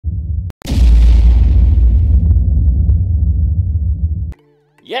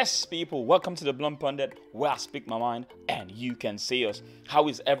Yes, people, welcome to the Blunt Pundit, where I speak my mind and you can see us. How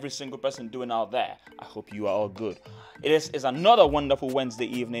is every single person doing out there? I hope you are all good. It's another wonderful Wednesday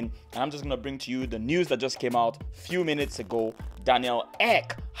evening, and I'm just going to bring to you the news that just came out a few minutes ago.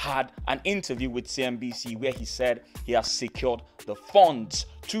 Danielek had an interview with CNBC where he said he has secured the funds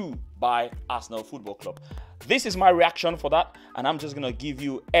to buy Arsenal Football Club. This is my reaction for that, and I'm just going to give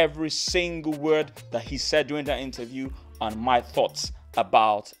you every single word that he said during that interview and my thoughts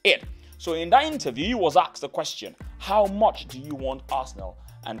about it. So in that interview, he was asked the question, how much do you want Arsenal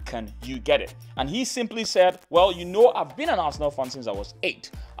and can you get it? And he simply said, well, you know, I've been an Arsenal fan since I was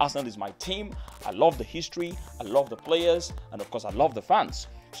 8. Arsenal is my team. I love the history, I love the players, and of course I love the fans.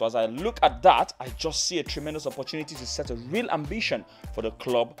 So as I look at that, I just see a tremendous opportunity to set a real ambition for the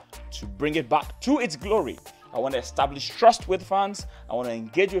club to bring it back to its glory. I want to establish trust with fans. I want to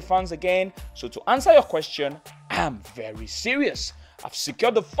engage with fans again. So to answer your question, I'm very serious. I've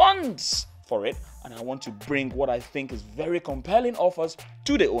secured the funds for it, and I want to bring what I think is very compelling offers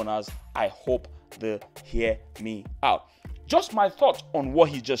to the owners. I hope they hear me out. Just my thoughts on what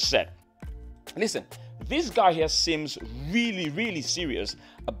he just said. Listen, this guy here seems really serious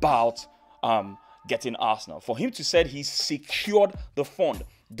about getting Arsenal. For him to say he secured the fund,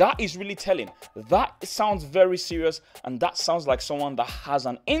 that is really telling. That sounds very serious, and that sounds like someone that has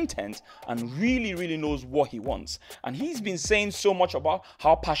an intent and really knows what he wants. And he's been saying so much about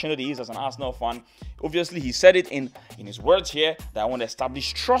how passionate he is as an Arsenal fan. Obviously, he said it in his words here that I want to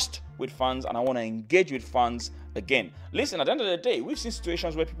establish trust with fans and I want to engage with fans again. Listen, at the end of the day, we've seen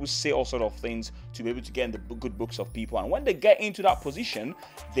situations where people say all sort of things to be able to get in the good books of people, and when they get into that position,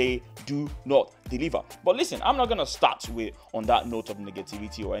 they do not deliver. But listen, I'm not going to start on that note of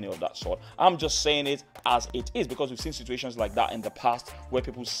negativity or any of that sort. I'm just saying it as it is, because we've seen situations like that in the past where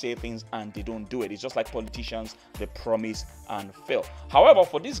people say things and they don't do it. It's just like politicians, they promise and fail. However,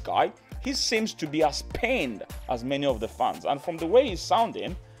 for this guy, he seems to be as pained as many of the fans, and from the way he's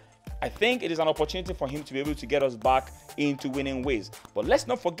sounding, I think it is an opportunity for him to be able to get us back into winning ways. But let's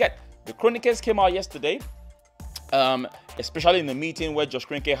not forget, the Kroenkes came out yesterday, especially in the meeting where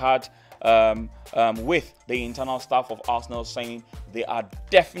Kroenke had with the internal staff of Arsenal, saying they are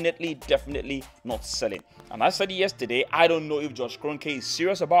definitely not selling. And I said yesterday, I don't know if Kroenke is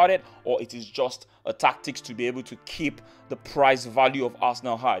serious about it or it is just a tactics to be able to keep the price value of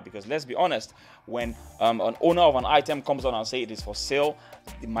Arsenal high. Because let's be honest, when an owner of an item comes on and say it is for sale,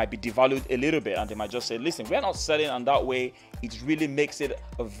 it might be devalued a little bit, and they might just say, listen, we're not selling, and that way it really makes it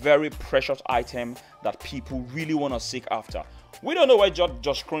a very precious item that people really want to seek after. We don't know why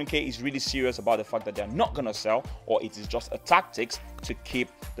Kroenke is really serious about the fact that they're not going to sell, or it is just a tactics to keep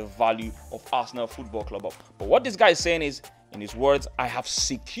the value of Arsenal Football Club up. But what this guy is saying is, in his words, I have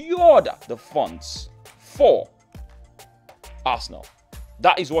secured the funds for Arsenal.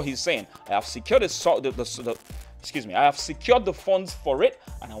 That is what he's saying. I have secured I have secured the funds for it,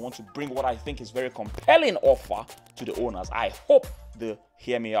 and I want to bring what I think is very compelling offer to the owners. I hope they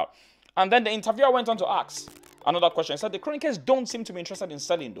hear me out. And then the interviewer went on to ask another question. He said the Kroenkes don't seem to be interested in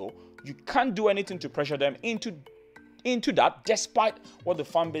selling, though. You can't do anything to pressure them into that, despite what the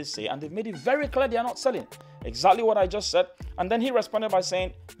fan base say, and they've made it very clear they are not selling. Exactly what I just said. And then he responded by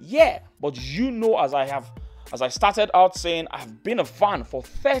saying, yeah, but you know, as I started out saying, I've been a fan for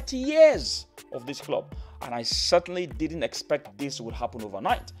 30 years of this club, and I certainly didn't expect this would happen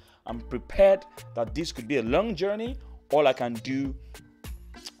overnight. I'm prepared that this could be a long journey. All I can do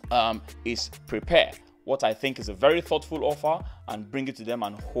is prepare what I think is a very thoughtful offer and bring it to them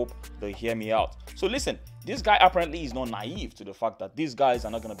and hope they hear me out. So listen, this guy apparently is not naive to the fact that these guys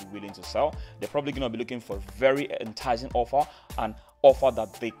are not going to be willing to sell. They're probably going to be looking for a very enticing offer, an offer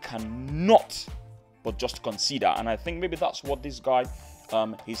that they cannot but just consider. And I think maybe that's what this guy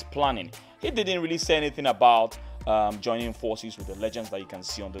is planning. He didn't really say anything about joining forces with the legends that you can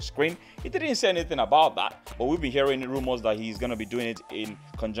see on the screen. He didn't say anything about that, but we've been hearing rumors that he's going to be doing it in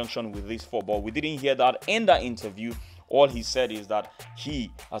conjunction with these four, but we didn't hear that in that interview. All he said is that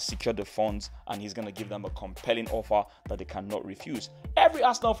he has secured the funds and he's going to give them a compelling offer that they cannot refuse. Every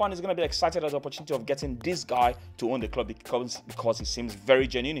Arsenal fan is going to be excited at the opportunity of getting this guy to own the club because he seems very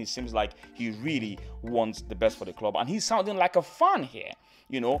genuine. He seems like he really wants the best for the club, and he's sounding like a fan here,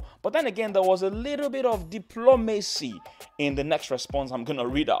 you know. But then again, there was a little bit of diplomacy in the next response I'm going to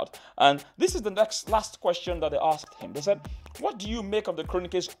read out. And this is the last question that they asked him. They said, what do you make of the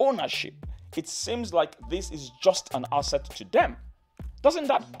Kroenkes' ownership? It seems like this is just an asset to them. Doesn't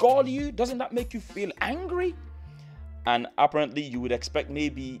that gall you? Doesn't that make you feel angry? And apparently you would expect,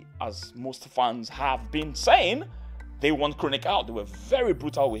 maybe, as most fans have been saying, they want Kroenke out. They were very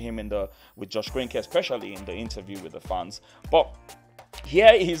brutal with him with Kroenke, especially in the interview with the fans. But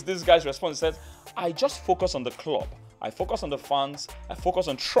Here is this guy's response. He says, I just focus on the club. I focus on the fans. I focus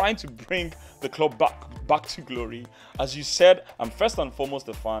on trying to bring the club back to glory. As you said, I'm first and foremost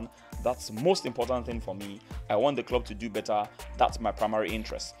a fan. That's the most important thing for me. I want the club to do better. That's my primary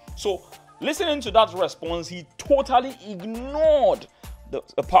interest. So, listening to that response, he totally ignored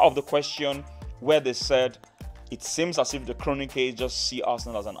a part of the question where they said, it seems as if the Kroenke just see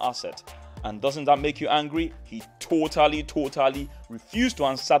Arsenal as an asset. And doesn't that make you angry? He totally refused to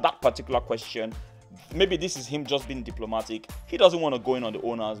answer that particular question. Maybe this is him just being diplomatic. He doesn't want to go in on the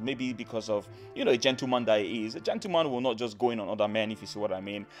owners, maybe because of, a gentleman that he is. A gentleman will not just go in on other men, if you see what I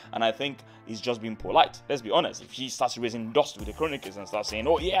mean. And I think he's just being polite. Let's be honest. If he starts raising dust with the Kroenkes and starts saying,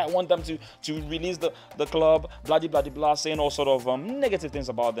 oh yeah, I want them to release the club, blah, saying all sort of negative things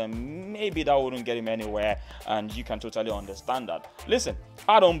about them, maybe that wouldn't get him anywhere. And you can totally understand that. Listen,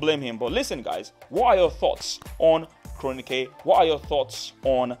 I don't blame him. But listen, guys, what are your thoughts on Kroenke? What are your thoughts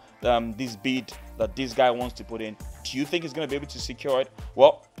on this bid that this guy wants to put in? Do you think he's going to be able to secure it?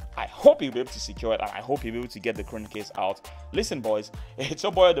 Well, I hope he'll be able to secure it, and I hope he'll be able to get the Kroenkes out. Listen, boys, it's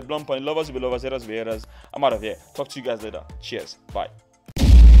your boy at the Blunt Point. Lovers will be lovers, haters will be haters. I'm out of here. Talk to you guys later. Cheers. Bye.